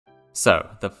So,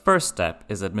 the first step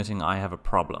is admitting I have a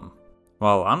problem.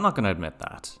 Well, I'm not going to admit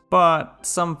that, but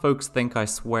some folks think I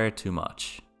swear too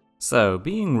much. So,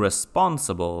 being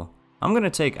responsible, I'm going to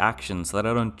take action so that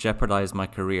I don't jeopardize my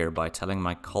career by telling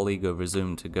my colleague over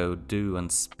Zoom to go do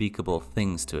unspeakable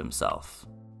things to himself.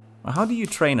 How do you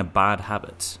train a bad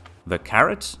habit? The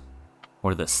carrot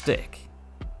or the stick?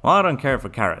 Well, I don't care for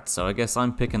carrots, so I guess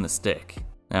I'm picking the stick.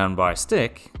 And by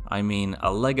stick, I mean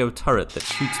a Lego turret that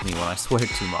shoots me when I swear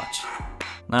too much.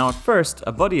 Now at first,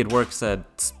 a buddy at work said,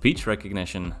 speech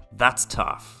recognition, that's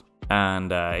tough.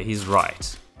 And he's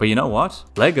right. But you know what?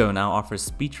 Lego now offers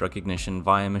speech recognition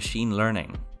via machine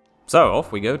learning. So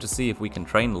off we go to see if we can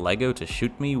train Lego to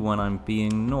shoot me when I'm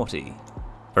being naughty.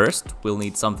 First, we'll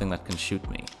need something that can shoot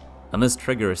me. And this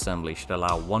trigger assembly should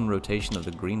allow one rotation of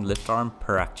the green lift arm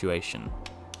per actuation.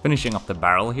 Finishing up the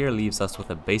barrel here leaves us with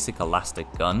a basic elastic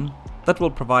gun that will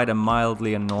provide a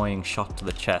mildly annoying shot to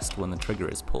the chest when the trigger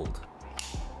is pulled.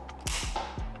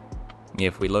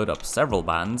 If we load up several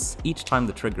bands, each time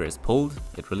the trigger is pulled,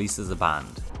 it releases a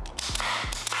band.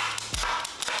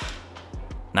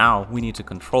 Now we need to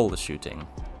control the shooting.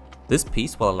 This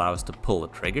piece will allow us to pull the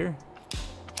trigger,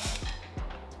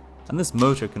 and this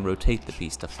motor can rotate the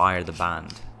piece to fire the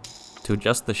band. To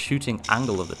adjust the shooting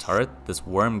angle of the turret, this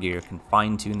worm gear can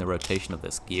fine-tune the rotation of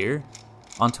this gear,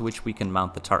 onto which we can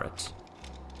mount the turret.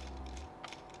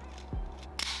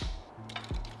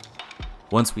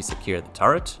 Once we secure the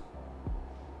turret,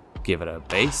 give it a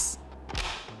base,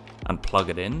 and plug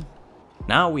it in,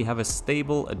 now we have a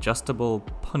stable, adjustable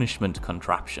punishment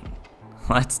contraption.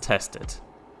 Let's test it.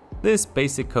 This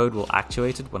basic code will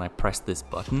actuate it when I press this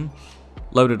button,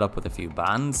 load it up with a few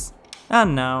bands,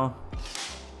 and now,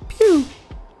 pew!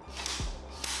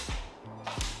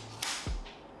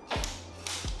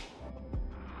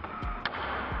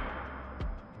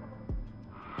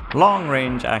 Long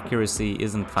range accuracy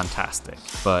isn't fantastic,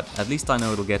 but at least I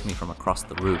know it'll get me from across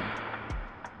the room.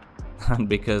 And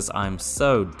because I'm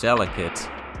so delicate,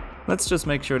 let's just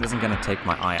make sure it isn't going to take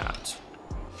my eye out.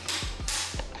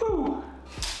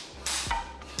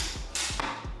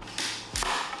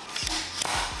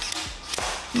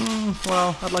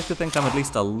 Well, I'd like to think I'm at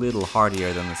least a little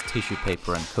hardier than this tissue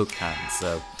paper and Coke can,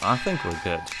 so I think we're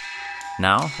good.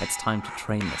 Now, it's time to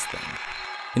train this thing.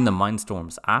 In the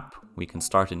Mindstorms app, we can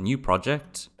start a new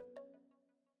project,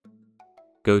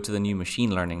 go to the new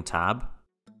machine learning tab,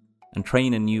 and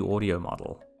train a new audio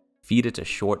model. Feed it a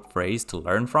short phrase to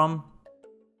learn from.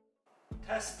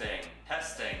 Testing,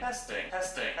 testing, testing,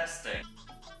 testing, testing.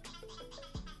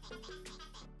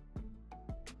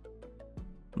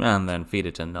 And then feed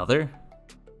it another.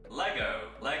 Lego,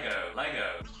 Lego,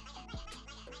 Lego.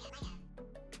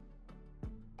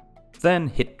 Then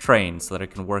hit train so that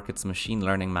it can work its machine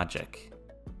learning magic.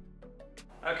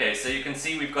 Okay, so you can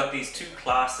see we've got these two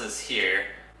classes here,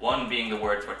 one being the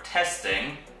word for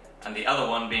testing, and the other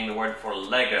one being the word for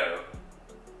Lego.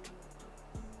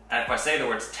 And if I say the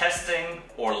words testing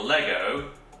or Lego,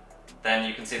 then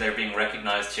you can see they're being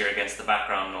recognized here against the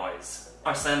background noise.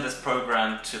 I send this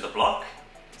program to the block,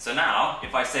 so now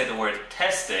if I say the word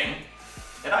testing,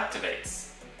 it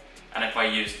activates. And if I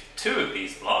use two of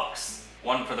these blocks,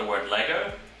 one for the word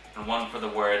Lego and one for the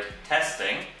word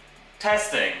testing,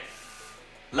 testing,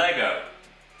 Lego.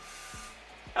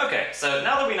 Okay, so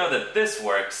now that we know that this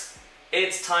works,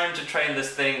 it's time to train this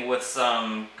thing with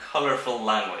some colorful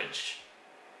language.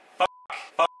 Fuck,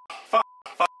 fuck, fuck,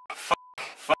 fuck, fuck,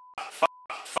 fuck, fuck, fuck,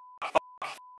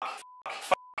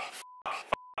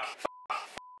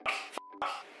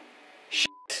 fuck,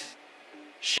 shit,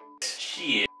 shit,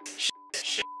 shit, shit,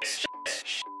 shit, shit,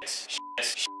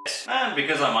 shit, and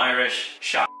because I'm Irish,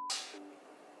 shot.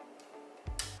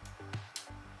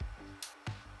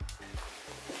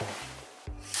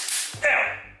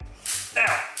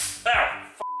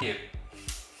 You.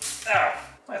 Ow.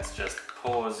 Let's just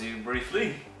pause you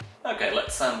briefly. Okay,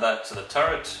 let's send that to the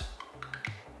turret.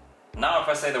 Now if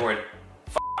I say the word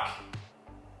fuck.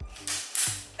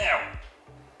 Ow.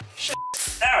 Shit.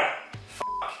 Ow.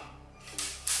 Fuck.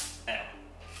 Ow.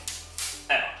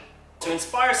 Ow. To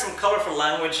inspire some colorful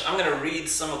language, I'm gonna read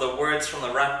some of the words from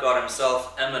the rap god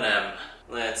himself, Eminem.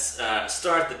 Let's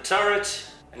start the turret.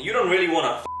 And you don't really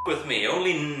wanna fuck with me,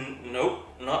 only nope,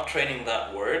 not training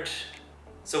that word.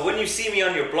 So when you see me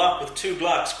on your block with two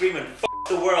Glocks screaming "fuck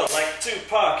the world" like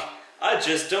Tupac, I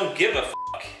just don't give a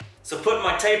fuck. So put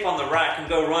my tape on the rack and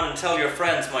go run and tell your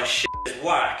friends my shit is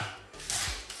whack.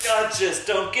 I just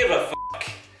don't give a fuck.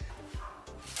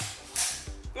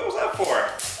 What was that for?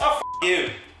 Oh, f you.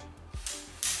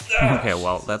 Okay,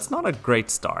 well, that's not a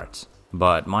great start.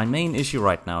 But my main issue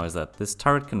right now is that this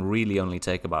turret can really only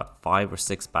take about 5 or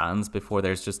 6 bands before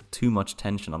there's just too much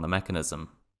tension on the mechanism.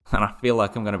 And I feel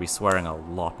like I'm going to be swearing a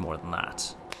lot more than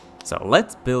that. So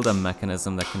let's build a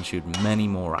mechanism that can shoot many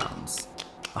more rounds.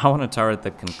 I want a turret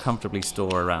that can comfortably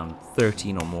store around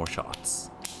 13 or more shots.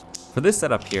 For this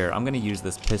setup here, I'm going to use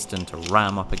this piston to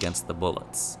ram up against the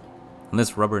bullets. And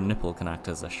this rubber nipple can act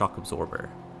as a shock absorber.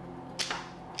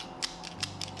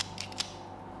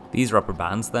 These rubber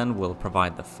bands then will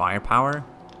provide the firepower,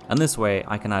 and this way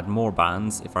I can add more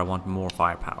bands if I want more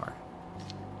firepower.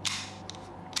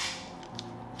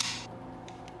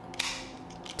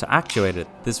 To actuate it,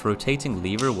 this rotating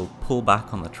lever will pull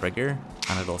back on the trigger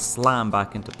and it'll slam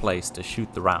back into place to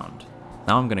shoot the round.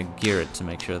 Now I'm going to gear it to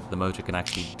make sure that the motor can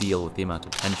actually deal with the amount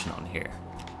of tension on here.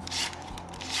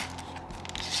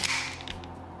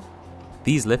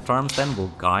 These lift arms then will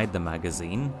guide the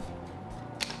magazine,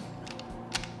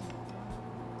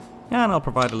 and I'll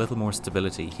provide a little more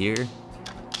stability here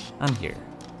and here.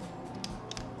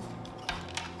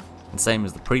 And same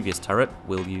as the previous turret,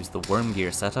 we'll use the worm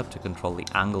gear setup to control the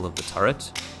angle of the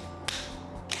turret.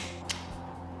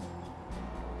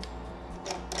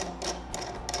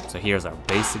 So here's our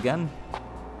base again.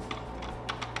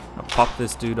 I'll pop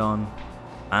this dude on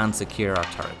and secure our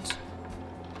turret.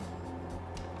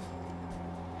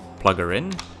 Plug her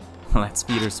in. Let's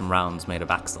feed her some rounds made of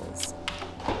axles.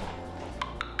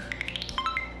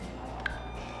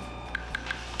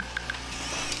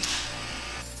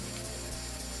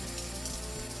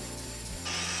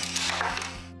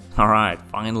 Alright,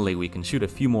 finally we can shoot a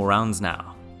few more rounds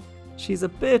now. She's a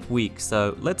bit weak,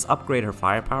 so let's upgrade her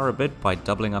firepower a bit by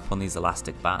doubling up on these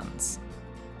elastic bands.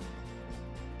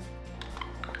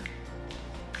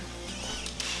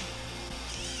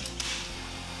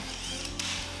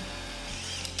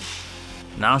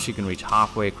 Now she can reach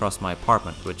halfway across my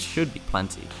apartment, which should be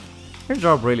plenty. Her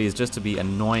job really is just to be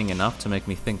annoying enough to make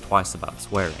me think twice about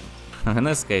swearing. In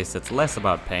this case, it's less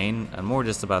about pain and more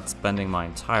just about spending my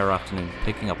entire afternoon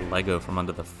picking up Lego from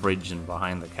under the fridge and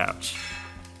behind the couch.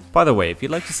 By the way, if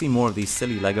you'd like to see more of these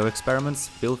silly Lego experiments,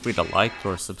 feel free to like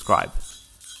or subscribe.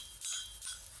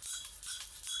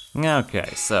 Okay,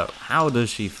 so how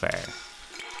does she fare?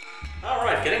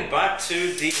 Alright, getting back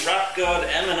to the rap god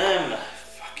Eminem.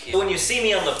 Fuck you. When you see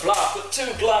me on the block with 2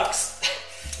 Glocks,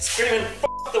 screaming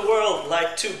 "Fuck the world"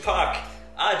 like Tupac,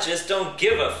 I just don't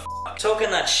give a fuck. Talking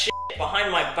that shit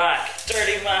behind my back,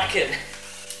 dirty mackin'.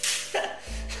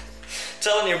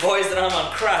 Telling your boys that I'm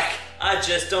on crack, I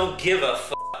just don't give a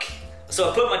fuck. So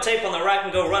I put my tape on the rack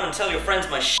and go run and tell your friends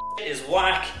my shit is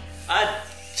whack. I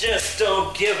just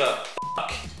don't give a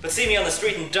fuck. But see me on the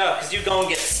street and duck, cause you gon'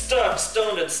 get stuck,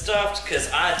 stoned and stuffed, cause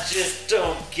I just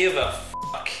don't give a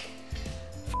fuck.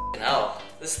 Fucking hell.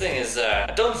 This thing is,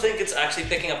 I don't think it's actually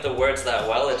picking up the words that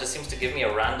well. It just seems to give me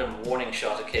a random warning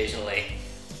shot occasionally.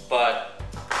 But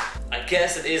I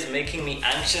guess it is making me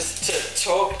anxious to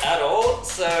talk at all,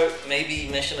 so maybe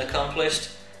mission accomplished.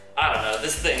 I don't know,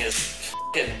 this thing is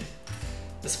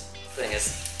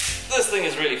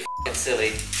really f***ing silly.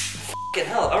 Fucking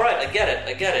hell, alright, I get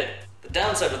it. The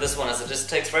downside with this one is it just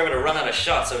takes forever to run out of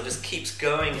shots, so it just keeps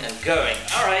going and going.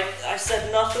 Alright, I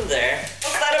said nothing there.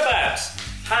 What's that about?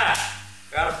 Ha!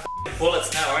 You're out of f***ing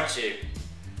bullets now, aren't you?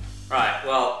 Right,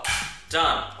 well,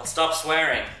 done. I'll stop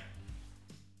swearing.